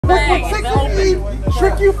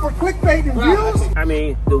trick you for clickbait and views? I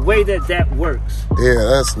mean, the way that works. Yeah,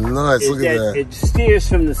 that's nice. Look at that. It steers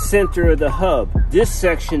from the center of the hub. This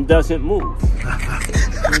section doesn't move.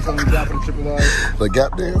 The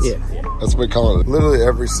gap dance? Yeah. That's what we call it. Literally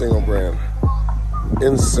every single brand.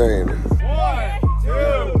 Insane. 1,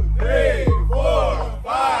 2, 3, 4,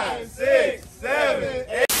 5, 6, 7,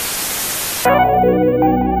 8.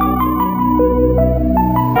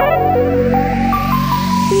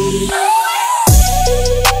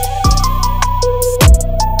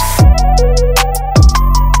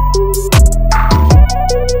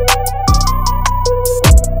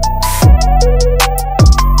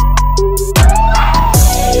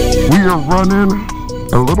 We are running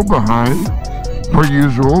a little behind, per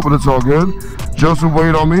usual, but it's all good. Joseph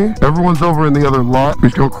waited on me. Everyone's over in the other lot. We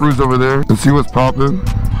just go cruise over there and see what's popping.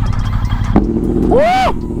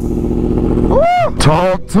 Woo! Woo!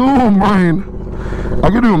 Talk to him, Rain. I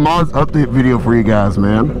could do a mods update video for you guys,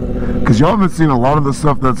 man, because y'all haven't seen a lot of the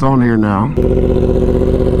stuff that's on here now.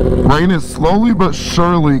 Rain is slowly but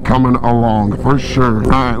surely coming along, for sure. All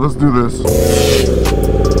right, let's do this.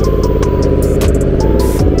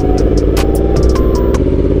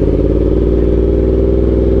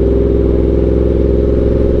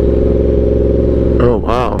 Oh,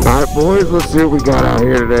 wow. All right, boys, let's see what we got out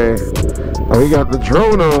here today. Oh, we got the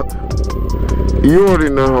drone up. You already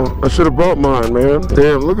know. I should have brought mine, man.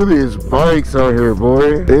 Damn, look at these bikes out here,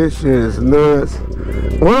 boy. This shit is nuts.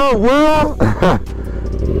 Well.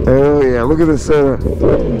 Oh, yeah, look at this setup.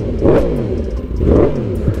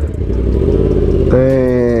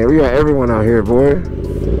 Dang, we got everyone out here, boy.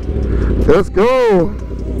 Let's go.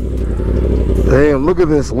 Damn, look at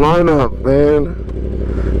this lineup, man.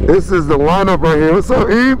 This is the lineup right here. What's up,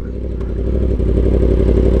 Eve?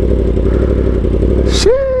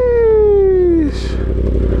 Sheesh.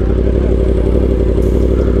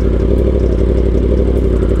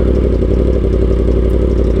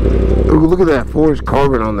 Ooh, look at that forged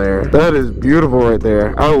carbon on there. That is beautiful right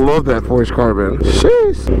there. I love that forged carbon.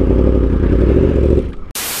 Sheesh.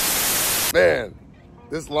 Man,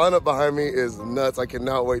 this lineup behind me is nuts. I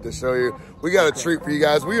cannot wait to show you. We got a treat for you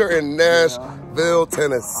guys. We are in Nashville,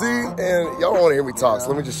 Tennessee, and y'all want to hear me talk, so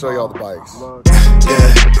let me just show y'all the bikes.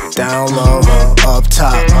 Yeah, down low, up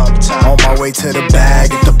top, on my way to the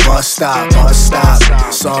bag at the bus stop,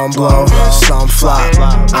 some blow, some flop,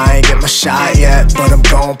 I ain't get my shot yet, but I'm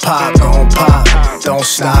gon' pop, don't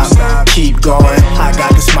stop, keep going, I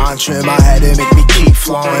got this mantra in my head and make me keep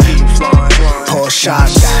flowing, pour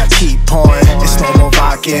shots, keep pouring, it's no more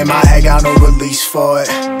vodka in my head, got no release for it,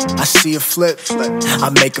 I see a flip, I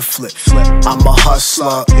make a flip, I'm a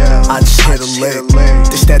hustler, I just hit a lick,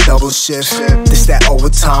 this that double shift, this that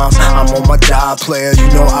overtime, I'm on my job, player, you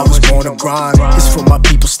know I was born to grind. It's for my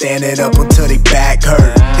people standing up until they back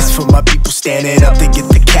hurt. It's for my people standing up to get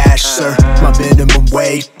the cash, sir. My minimum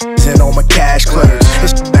wage and all my cash clears.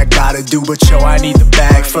 It's I gotta do, but yo, I need the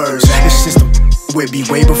bag first. This system with me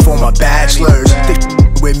way before my bachelor's. They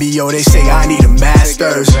with me, yo, they say I need a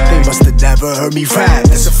master's. They must have never heard me rap,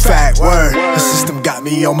 that's a fact word. The system got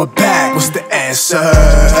me on my back, what's the answer?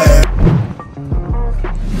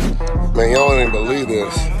 Man, y'all don't even believe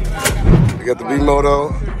this. We got the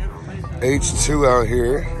Bimota H2 out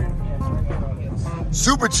here.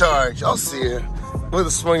 Supercharged, y'all see it. With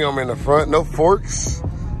a swing arm in the front, no forks.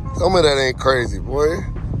 Tell me that ain't crazy, boy.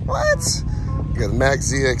 What? You got the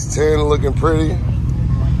Max ZX10 looking pretty.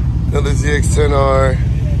 Another ZX10r,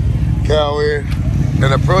 Cowie.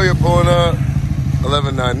 And Aprilia pulling up.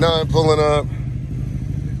 1199 pulling up.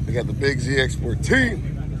 We got the big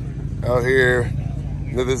ZX14 out here.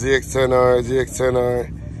 Another ZX10r, ZX10r,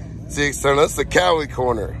 ZX10r. That's the Cowie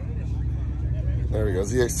corner. There we go,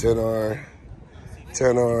 ZX10r,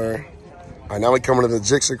 10R. All right, now we coming to the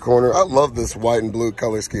Gixxer corner. I love this white and blue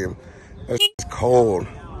color scheme. That's cold.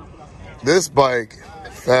 This bike,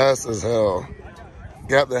 fast as hell.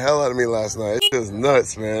 Got the hell out of me last night. It was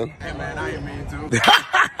nuts, man. Hey, man, I ain't mean to.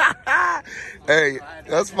 Hey,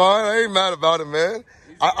 that's fine. I ain't mad about it, man.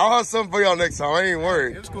 I'll have something for y'all next time. I ain't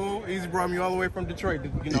worried. It's cool. Easy brought me all the way from Detroit,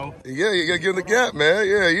 you know. Yeah, you gotta give them the gap, man.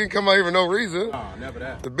 Yeah, you can come out here for no reason. Oh, never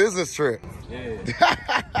that. The business trip. Yeah.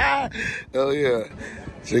 Hell yeah.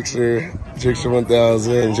 Gixxer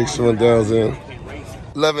 1000, Gixxer 1000.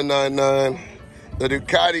 1199. The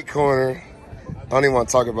Ducati corner. I don't even want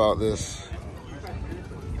to talk about this.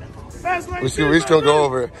 We're just gonna go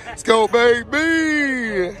over it. Let's go,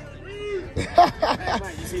 baby! You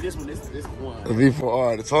see this one? This one. The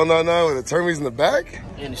V4R, the 1299 with the Termies in the back?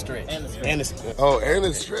 And the stretch. Oh, and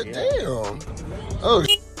the stretch. Damn. Oh,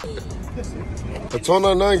 the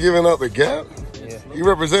 1299 giving out the gap? Yeah. You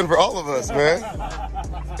represent for all of us, man.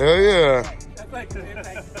 Hell yeah.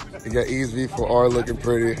 We got RSV4R looking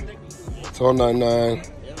pretty. 1299.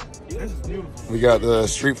 We got the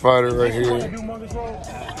Streetfighter right here.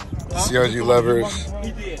 CRG levers.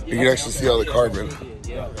 You can actually see all the carbon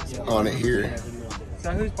on it here. So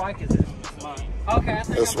whose bike is this? Okay.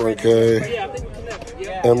 S1K.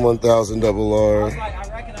 M1000rr.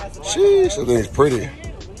 Sheesh, that thing's pretty.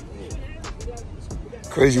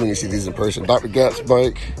 Crazy when you see these in person. Dr. Gat's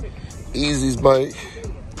bike. Easy's bike.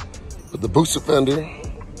 With the booster fender.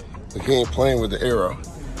 Like he ain't playing with the arrow.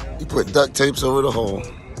 He put duct tapes over the hole.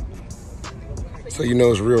 So you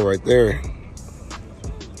know it's real right there.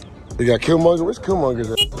 We got Killmonger. Where's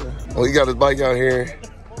Killmonger's at? Oh, he got his bike out here.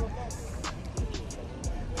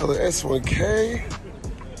 Another S1K.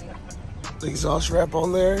 The exhaust wrap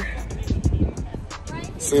on there.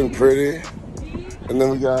 Sitting pretty. And then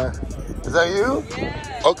we got, is that you?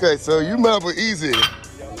 Yeah. Okay, so you met with Easy.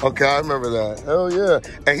 Okay, I remember that. Hell yeah.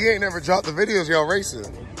 And he ain't never dropped the videos y'all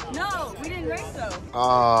racing. No, we didn't race though.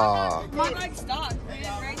 Ah. My bike stopped. We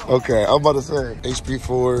didn't race. Okay, I'm about to say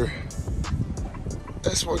HP4.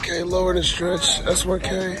 S1K lower than stretch.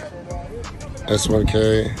 S1K.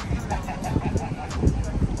 S1K.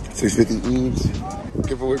 650 Eves.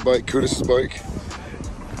 Giveaway bike, Kudus' bike.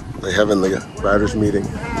 They having the riders meeting.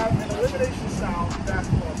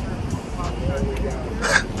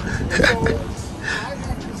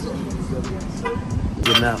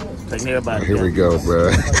 Good now. Take care about it. Here we go, bro.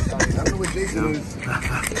 I know what Jason is.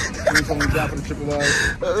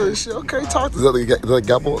 Shit, okay, talk to us.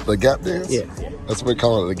 The gap dance? Yeah. That's what we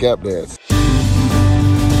call it, the gap dance.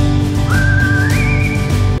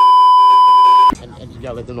 And you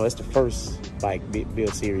gotta let them know it's the first bike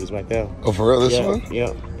build series right there. Oh, for real, this yeah, one?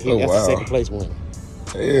 Yeah. Oh, That's wow. the second place winner.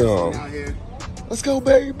 Damn. Let's go,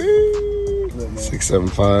 baby.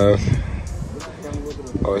 675.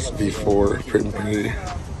 RSV4, pretty.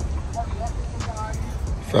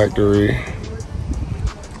 Factory.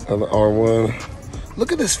 Another R1.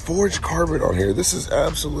 Look at this forged carbon on here. This is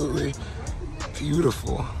absolutely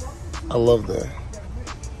beautiful. I love that.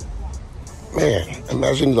 Man,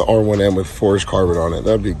 imagine the R1M with forged carbon on it.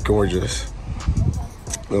 That'd be gorgeous.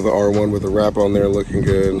 Another R1 with a wrap on there looking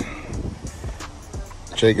good.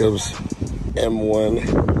 Jacob's M1.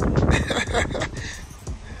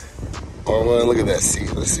 R1, look at that seat.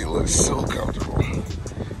 The seat looks so comfortable.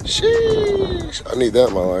 Sheesh. I need that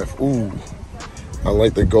in my life. Ooh. I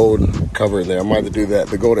like the gold cover there. I might have to do that.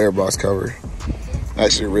 The gold airbox cover. I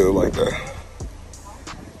actually really like that.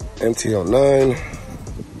 MT09.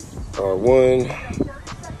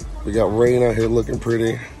 R1. We got rain out here looking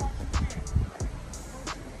pretty.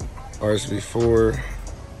 RSV4.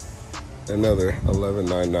 Another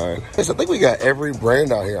 1199. I think we got every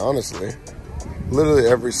brand out here, honestly. Literally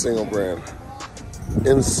every single brand.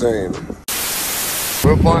 Insane.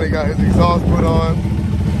 Will Bonnie got his exhaust put on.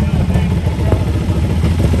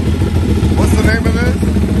 What's the name of this?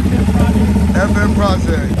 FM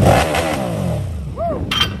Project. Woo!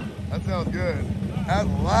 That sounds good. That's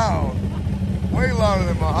loud. Way louder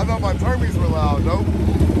than mine. I thought my Termies were loud. Nope.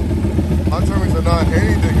 My Termies are not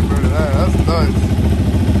anything compared to that. That's nuts.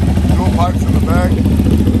 Dual pipes in the back.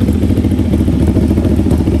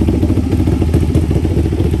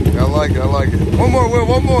 I like it, I like it. One more, Will,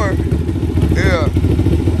 one more. Yeah.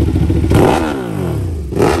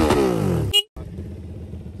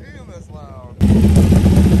 Damn, that's loud.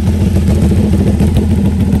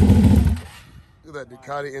 Look at that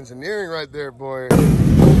Ducati engineering right there, boy. We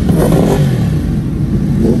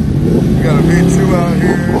got a V2 out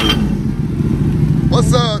here.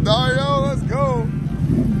 What's up, Dario? Let's go.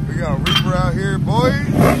 We got a Reaper out here, boy.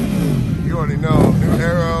 You already know. New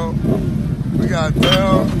Arrow. We got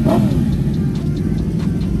Dell.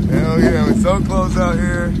 Hell yeah, we're so close out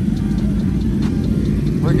here.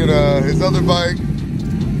 Look at his other bike.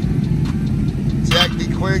 Jack Be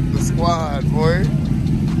Quick, the squad, boy.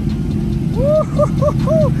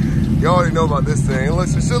 You already know about this thing.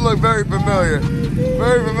 It should look very familiar.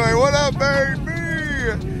 Very familiar. What up,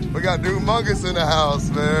 baby? We got Dude Mungus in the house,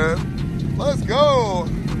 man. Let's go.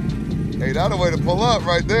 Hey, that's a way to pull up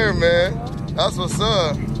right there, man. That's what's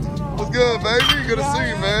up. What's good, baby? Good to see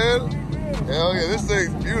you, man. Hell yeah, this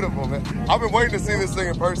thing's beautiful, man. I've been waiting to see this thing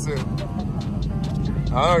in person.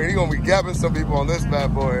 I know you're gonna be gapping some people on this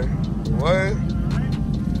bad boy. What?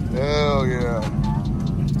 Hell yeah.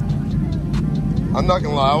 I'm not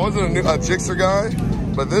gonna lie, I wasn't a Gixxer guy,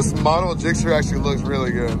 but this model Gixxer actually looks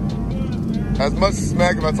really good. As much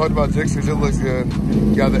smack if I talked about Gixxers, it looks good.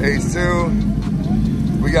 You got the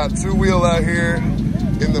H2. We got two wheel out here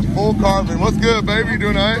in the full carbon. What's good, baby? You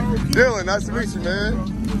doing all right? Dylan, nice to meet you, man.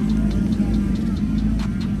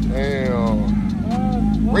 Damn.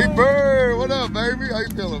 Reaper, what up, baby? How you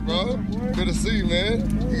feeling, bro? Good to see you,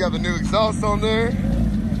 man. You got the new exhaust on there.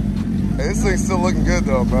 Hey, this thing's still looking good,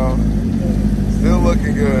 though, bro. Still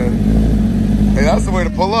looking good. Hey, that's the way to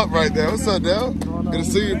pull up right there. What's up, Dale? Good to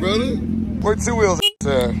see you, brother. Where two wheels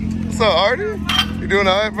at? What's up, Artie? You doing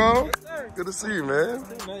all right, bro? Good to see you, man.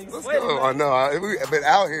 Let's go. I know. We've been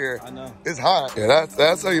out here. It's hot. Yeah,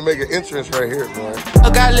 that's how you make an entrance right here, boy.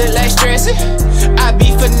 I look like stressing. I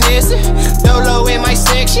be finessing. Dolo in my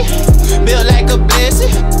section. Built like a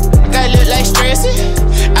blessing. I look like stressing.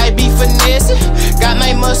 I be finessing. Got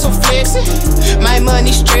my muscle flexing. My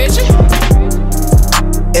money stretching.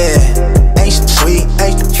 Yeah. Ain't sweet.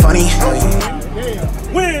 Ain't funny.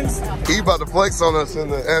 Wins. He about to flex on us in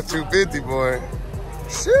the F250, boy.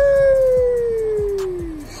 Sheesh.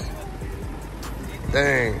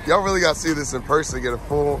 Dang, y'all really gotta see this in person to get a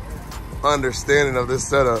full understanding of this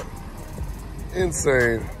setup.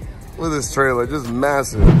 Insane. Look at this trailer, just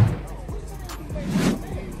massive.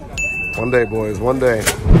 One day, boys, one day.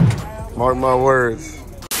 Mark my words.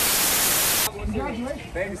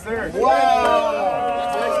 Thank you, sir. Wow.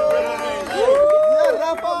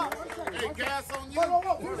 Hey, gas on you.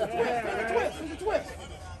 Whoa. There's a twist.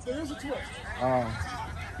 There's a twist.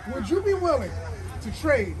 Would you be willing to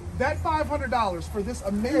trade that $500 for this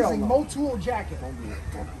amazing Motul jacket?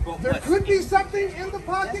 There could be something in the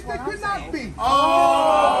pocket that could not be.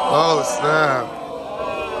 Oh, snap.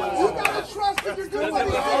 You gotta trust that you're doing what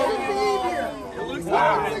you need here. Would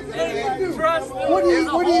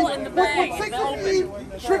Six of Eve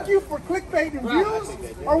trick you for clickbait and views,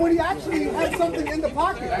 or would he actually have something in the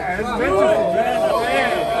pocket? I'll be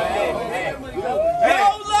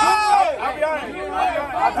honest.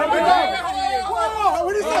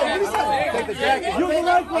 What did he say? Take the jacket. You the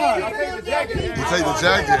right one. I'll take the jacket. You take the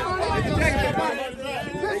jacket.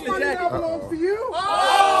 This money now belongs to you.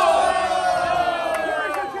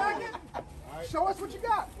 Here's your jacket. Show us what you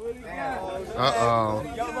got. Uh-oh.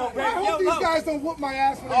 I hope these guys don't whoop my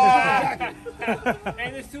ass when they get the jacket.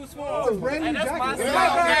 And it's too small. It's a brand new jacket.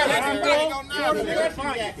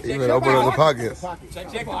 You better open up the pockets.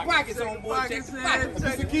 Check the pockets on, boy. Check the pockets.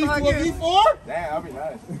 Is the keys to a V4? Damn, I'll be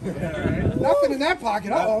nice. Nothing in that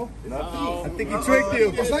pocket. Uh-oh. I think he tricked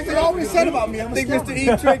you. It's like they always said about me. I'm a Mr. skipper. E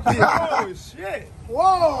tricked you. Oh, shit.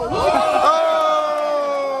 Whoa. Oh!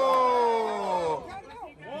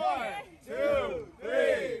 1, 2,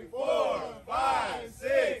 3, 4, 5,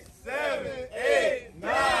 6, 7, 8,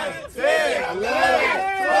 9, 10,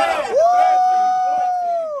 11, 12.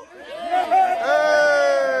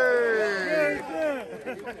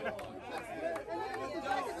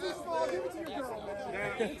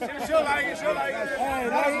 She'll like it.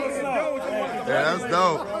 Yeah, that's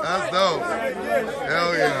dope. That's dope.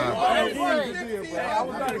 Hell yeah. I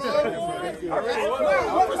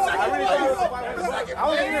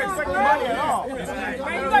wasn't even expecting money at all. You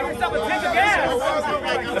got yourself a tank of gas.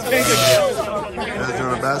 That's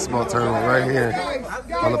doing a basketball tournament right here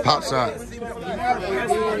on the pop shot.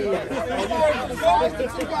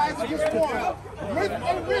 I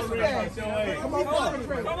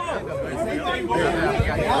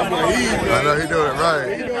know he doing it right.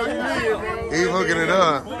 He hooking it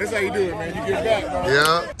up. That's how you do it, man. You get back, bro.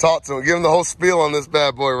 Yeah. Talk to him. Give him the whole spiel on this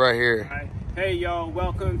bad boy right here. Hey y'all,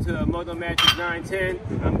 welcome to Moto Magic 910.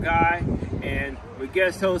 I'm Guy, and we're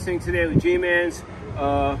guest hosting today with G-Man's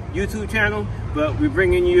YouTube channel, but we're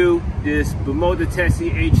bringing you this Bimota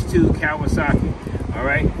Tesi H2 Kawasaki. All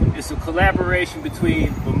right, it's a collaboration between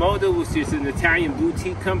Bimota, which is an Italian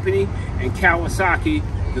boutique company, and Kawasaki,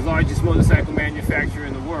 the largest motorcycle manufacturer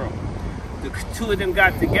in the world. The two of them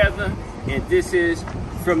got together, and this is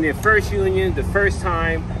from their first union, the first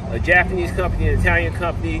time a Japanese company and an Italian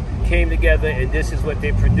company came together, and this is what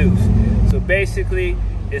they produce. So basically,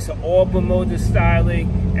 it's an all Bimota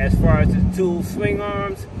styling as far as the dual swing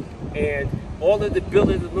arms, and all of the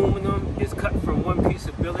billet aluminum is cut from one piece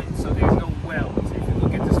of billet, so there's no welds. If you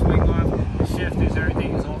look at the swing arms, the shifters,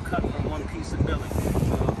 everything is all cut from one piece of billet.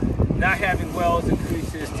 So not having welds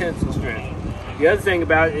increases tensile strength. The other thing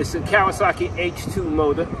about it is a Kawasaki H2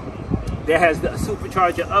 motor that has the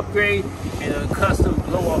supercharger upgrade and a custom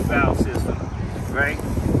blow-off valve system, right?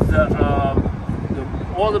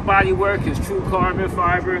 All the body work is true carbon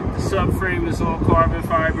fiber. The subframe is all carbon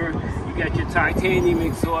fiber. You got your titanium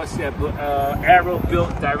exhaust that Arrow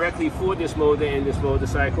built directly for this motor and this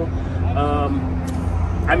motorcycle.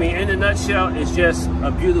 I mean, in a nutshell, it's just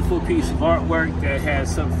a beautiful piece of artwork that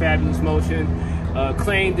has some fabulous motion.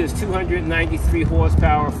 Claimed is 293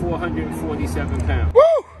 horsepower, 447 pounds. Woo!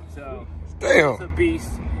 So, damn, it's a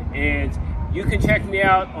beast. And you can check me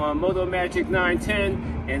out on Moto Magic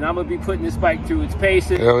 910, and I'm gonna be putting this bike through its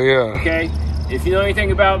paces. Hell yeah. Okay. if you know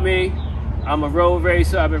anything about me, I'm a road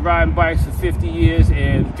racer. I've been riding bikes for 50 years,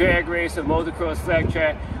 and drag racer, motocross, flat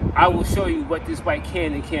track. I will show you what this bike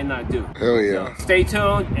can and cannot do. Hell yeah. So stay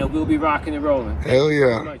tuned, and we'll be rocking and rolling. Hell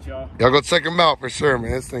yeah. Thank you so much, y'all. Y'all go check them out for sure,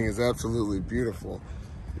 man. This thing is absolutely beautiful.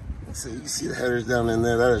 So you can see the headers down in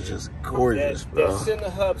there. That is just gorgeous, bro. That center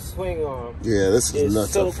hub swing arm. Yeah, this is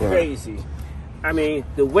nuts so up front. crazy. I mean,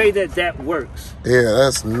 the way that works. Yeah,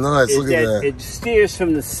 that's nuts. Look at that. It steers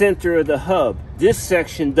from the center of the hub. This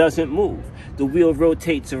section doesn't move. The wheel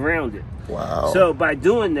rotates around it. Wow. So by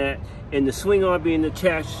doing that, and the swing arm being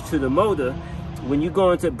attached to the motor, when you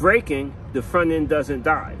go into braking, the front end doesn't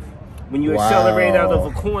dive. When you accelerate out of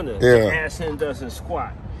a corner, the ass end doesn't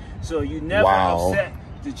squat. So you never upset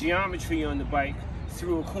the geometry on the bike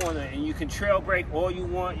through a corner, and you can trail brake all you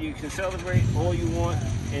want, you can accelerate all you want,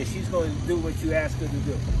 and she's going to do what you ask her to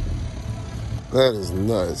do. That is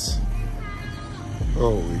nuts.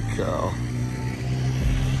 Holy cow.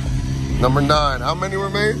 Number 9, how many were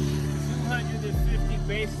made? 250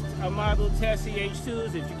 base model Tesi H2s,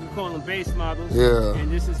 if you can call them base models. Yeah.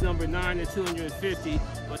 And this is number 9 of 250.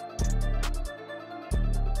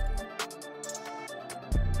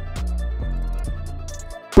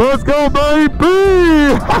 Let's go, baby!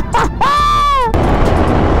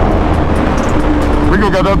 We gonna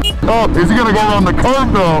get that up. Is he gonna go around the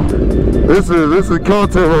curve though? This is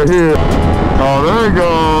content right here. Oh, there he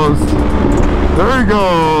goes. There he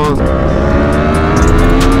goes.